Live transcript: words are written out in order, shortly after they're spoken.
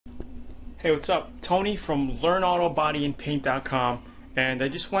Hey, what's up? Tony from LearnAutoBodyAndPaint.com, and I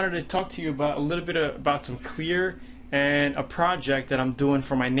just wanted to talk to you about a little bit about some clear and a project that I'm doing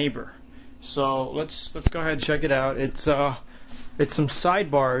for my neighbor. So let's go ahead and check it out. It's some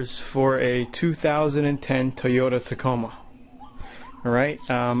sidebars for a 2010 Toyota Tacoma. All right,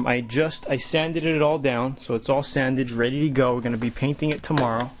 I sanded it all down, so it's all sanded, ready to go. We're going to be painting it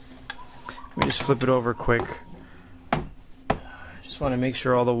tomorrow. Let me just flip it over quick. Just want to make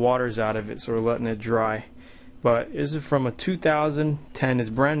sure all the water's out of it, so we're letting it dry. But this is from a 2010. It's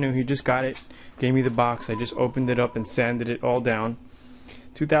brand new. He just got it, gave me the box. I just opened it up and sanded it all down.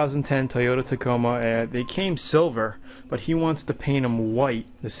 2010 Toyota Tacoma. They came silver, but he wants to paint them white,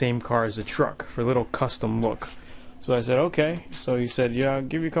 the same car as the truck, for a little custom look. So I said, okay. So he said, yeah, I'll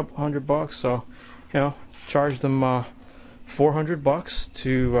give you a couple $100. So, charged them $400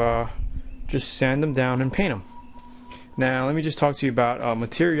 to just sand them down and paint them. Now let me just talk to you about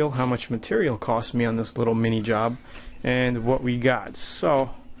material, how much material cost me on this little mini job, and what we got.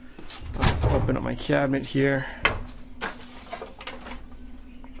 So I'll open up my cabinet here.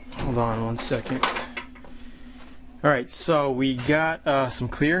 Hold on one second. Alright, so we got some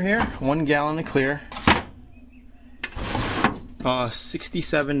clear here, 1 gallon of clear.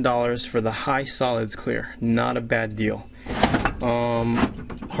 $67 for the high solids clear, not a bad deal.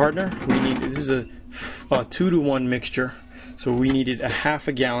 Hardener, this is a 2-to-1 mixture, so we needed a half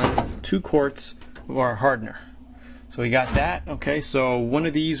a gallon, 2 quarts of our hardener. So we got that. Okay, so one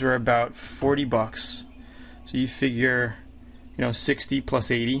of these were about $40. So you figure, 60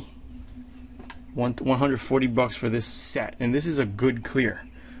 plus 80, $140 for this set, and this is a good clear.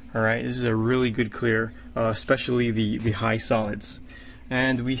 All right, this is a really good clear, especially the high solids.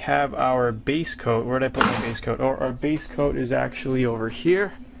 And we have our base coat. Where did I put my base coat? Oh, our base coat is actually over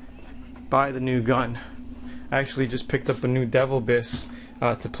here by the new gun. I actually just picked up a new Devil Biss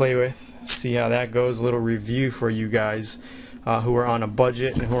to play with. See how that goes. A little review for you guys who are on a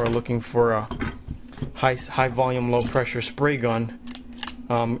budget and who are looking for a high volume, low pressure spray gun.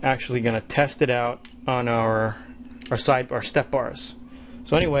 Actually going to test it out on our step bars.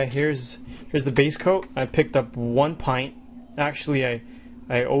 So anyway, here's the base coat. I picked up 1 pint. Actually, I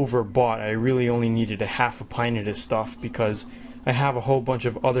overbought. I really only needed a half a pint of this stuff because I have a whole bunch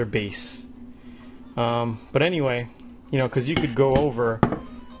of other base. But anyway, because you could go over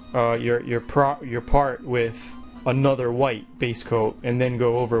your part with another white base coat and then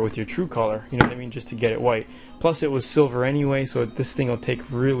go over with your true color. You know what I mean? Just to get it white. Plus, it was silver anyway, so this thing will take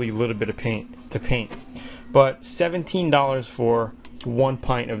really little bit of paint to paint. But $17 for 1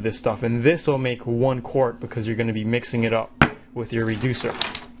 pint of this stuff, and this will make 1 quart because you're going to be mixing it up with your reducer.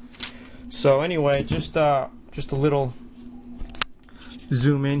 So anyway, just a little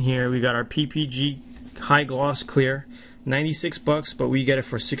zoom in here. We got our PPG high gloss clear, $96, but we get it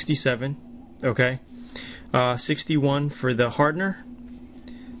for $67. Okay, $61 for the hardener,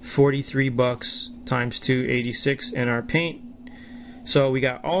 $43 times 2, $86, and our paint. So we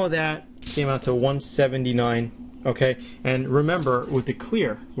got all of that, came out to $179. Okay, and remember, with the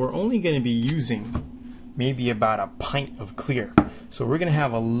clear, we're only going to be using maybe about a pint of clear. So we're going to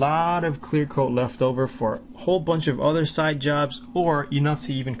have a lot of clear coat left over for a whole bunch of other side jobs, or enough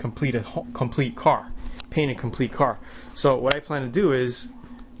to even complete a complete car, paint a complete car. So what I plan to do is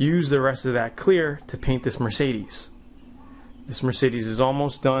use the rest of that clear to paint this Mercedes. This Mercedes is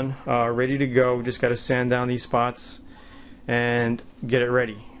almost done, ready to go. Just got to sand down these spots and get it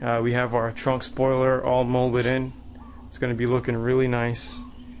ready. We have our trunk spoiler all molded in. It's going to be looking really nice,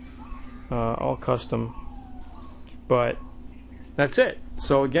 all custom. But that's it.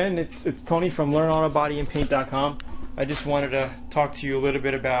 So again, it's Tony from LearnAutoBodyAndPaint.com. I just wanted to talk to you a little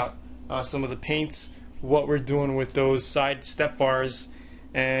bit about some of the paints, what we're doing with those side step bars,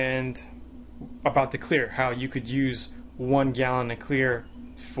 and about the clear, how you could use 1 gallon of clear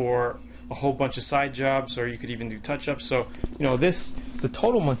for a whole bunch of side jobs, or you could even do touch-ups. So the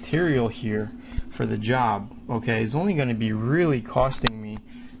total material here for the job, okay, is only going to be really costing me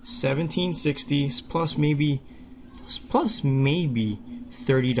 $17.60 plus maybe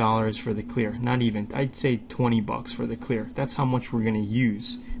 $30 for the clear. Not even, I'd say $20 for the clear. That's how much we're going to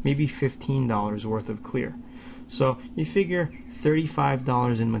use. Maybe $15 worth of clear. So you figure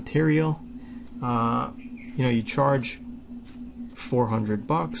 $35 in material. You charge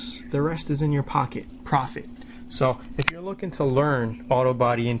 $400. The rest is in your pocket, profit. So if you're looking to learn auto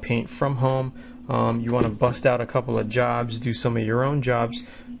body and paint from home, you want to bust out a couple of jobs, do some of your own jobs,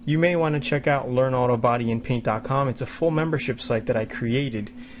 you may want to check out LearnAutoBodyAndPaint.com. It's a full membership site that I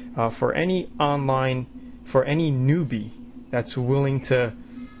created for any newbie that's willing to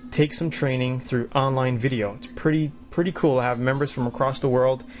take some training through online video. It's pretty pretty cool. I have members from across the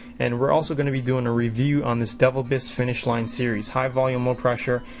world, and we're also going to be doing a review on this Devil Bisque Finish Line series. High volume, low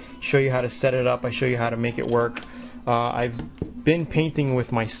pressure. Show you how to set it up. I show you how to make it work. I've been painting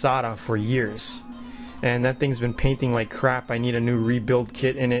with my SATA for years, and that thing's been painting like crap. I need a new rebuild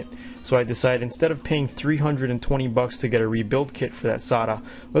kit in it, so I decided instead of paying $320 to get a rebuild kit for that SATA,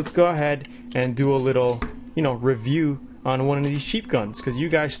 let's go ahead and do a little, review on one of these cheap guns, because you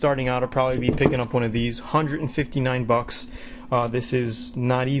guys starting out will probably be picking up one of these. $159. This is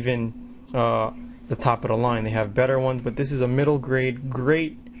not even the top of the line. They have better ones, but this is a middle grade,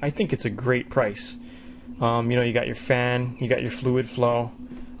 great. I think it's a great price. You got your fan, you got your fluid flow.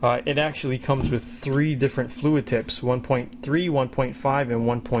 It actually comes with 3 different fluid tips: 1.3, 1.5,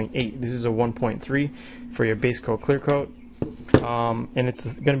 and 1.8. This is a 1.3 for your base coat, clear coat, and it's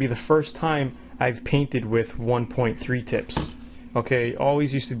going to be the first time I've painted with 1.3 tips. Okay,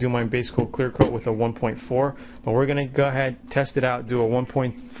 always used to do my base coat, clear coat with a 1.4, but we're going to go ahead, test it out, do a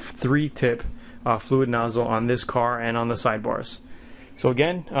 1.3 tip fluid nozzle on this car and on the sidebars. So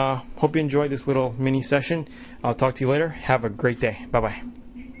again, hope you enjoyed this little mini session. I'll talk to you later. Have a great day. Bye-bye.